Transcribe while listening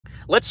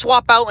Let's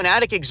swap out an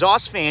attic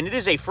exhaust fan. It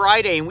is a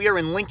Friday and we are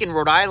in Lincoln,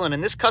 Rhode Island,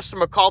 and this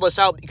customer called us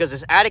out because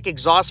this attic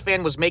exhaust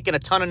fan was making a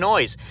ton of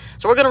noise.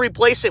 So we're going to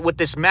replace it with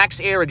this Max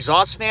Air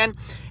exhaust fan.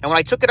 And when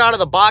I took it out of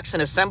the box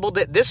and assembled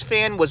it, this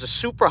fan was a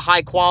super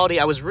high quality.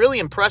 I was really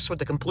impressed with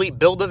the complete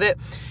build of it.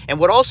 And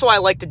what also I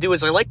like to do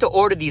is I like to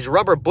order these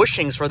rubber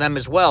bushings for them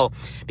as well,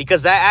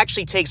 because that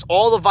actually takes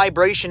all the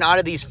vibration out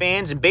of these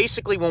fans. And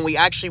basically when we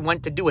actually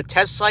went to do a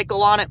test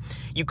cycle on it,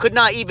 you could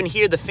not even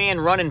hear the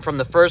fan running from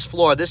the first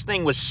floor. This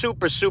thing was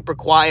super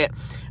quiet,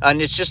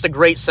 and it's just a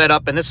great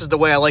setup, and this is the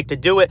way I like to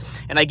do it.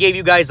 And I gave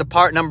you guys the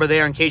part number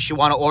there in case you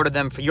want to order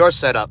them for your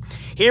setup.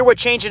 Here we're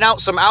changing out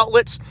some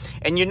outlets,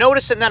 and you're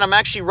noticing that I'm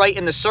actually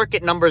writing the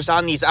circuit numbers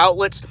on these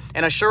outlets.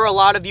 And I'm sure a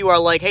lot of you are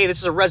like, hey, this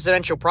is a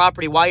residential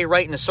property, why are you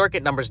writing the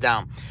circuit numbers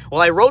down?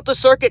 Well, I wrote the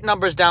circuit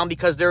numbers down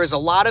because there is a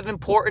lot of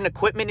important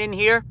equipment in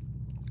here,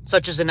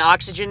 such as an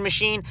oxygen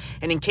machine,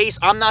 and in case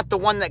I'm not the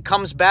one that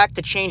comes back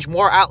to change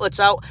more outlets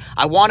out,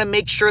 I want to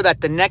make sure that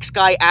the next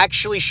guy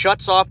actually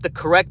shuts off the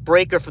correct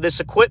breaker for this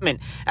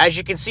equipment. As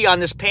you can see on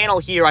this panel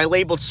here, I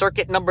labeled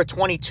circuit number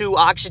 22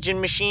 oxygen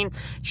machine,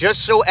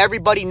 just so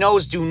everybody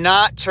knows, do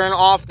not turn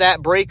off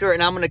that breaker,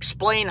 and I'm going to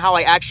explain how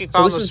I actually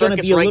found those circuits right now. So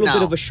this is going to be a little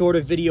bit of a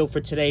shorter video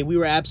for today. We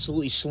were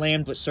absolutely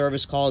slammed with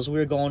service calls. We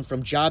were going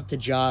from job to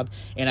job,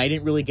 and I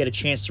didn't really get a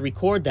chance to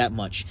record that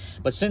much.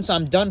 But since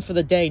I'm done for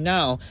the day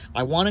now,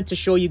 I wanted to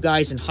show you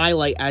guys and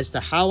highlight as to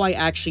how I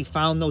actually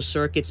found those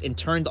circuits and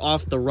turned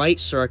off the right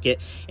circuit,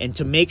 and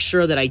to make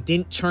sure that I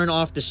didn't turn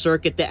off the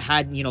circuit that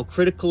had, you know,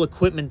 critical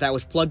equipment that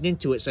was plugged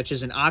into it, such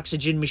as an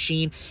oxygen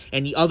machine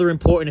and the other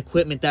important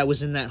equipment that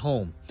was in that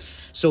home.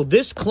 So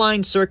this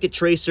Klein circuit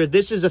tracer,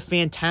 this is a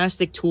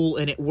fantastic tool,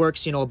 and it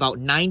works, you know, about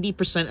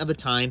 90% of the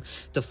time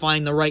to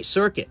find the right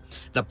circuit.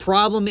 The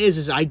problem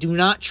is I do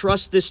not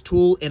trust this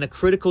tool in a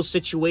critical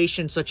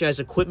situation, such as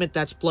equipment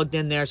that's plugged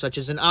in there, such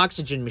as an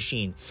oxygen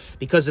machine.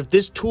 Because if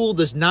this tool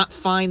does not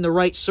find the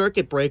right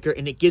circuit breaker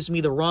and it gives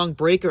me the wrong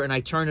breaker and I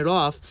turn it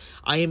off,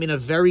 I am in a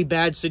very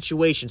bad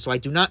situation. So I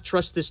do not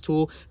trust this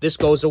tool. This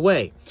goes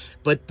away.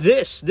 But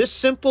this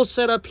simple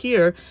setup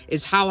here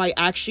is how I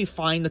actually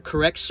find the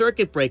correct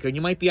circuit breaker. And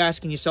you might be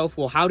asking yourself,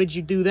 well, how did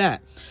you do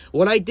that?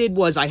 What I did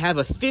was I have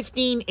a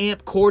 15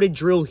 amp corded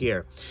drill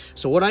here.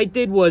 So what I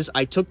did was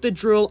I took the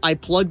drill, I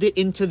plugged it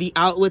into the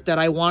outlet that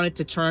I wanted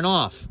to turn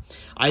off.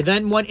 I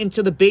then went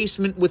into the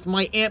basement with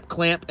my amp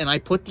clamp, and I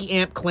put the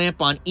amp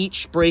clamp on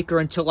each breaker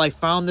until I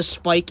found the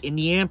spike in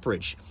the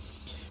amperage.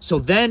 So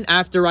then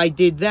after I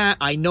did that,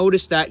 I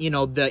noticed that, you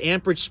know, the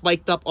amperage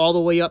spiked up all the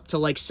way up to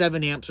like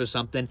 7 amps or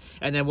something.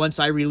 And then once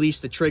I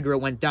released the trigger, it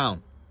went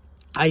down.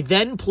 I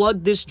then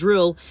plugged this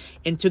drill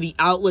into the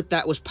outlet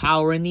that was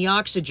powering the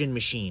oxygen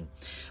machine.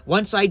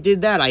 Once I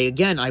did that,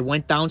 I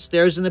went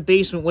downstairs in the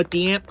basement with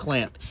the amp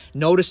clamp.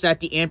 Noticed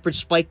that the amperage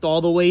spiked all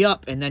the way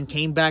up and then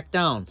came back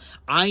down.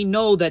 I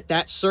know that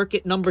that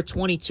circuit number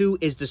 22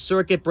 is the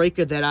circuit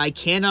breaker that I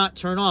cannot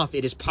turn off.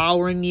 It is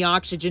powering the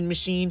oxygen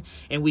machine,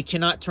 and we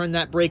cannot turn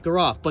that breaker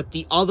off. But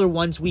the other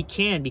ones we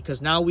can, because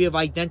now we have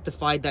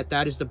identified that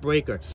that is the breaker.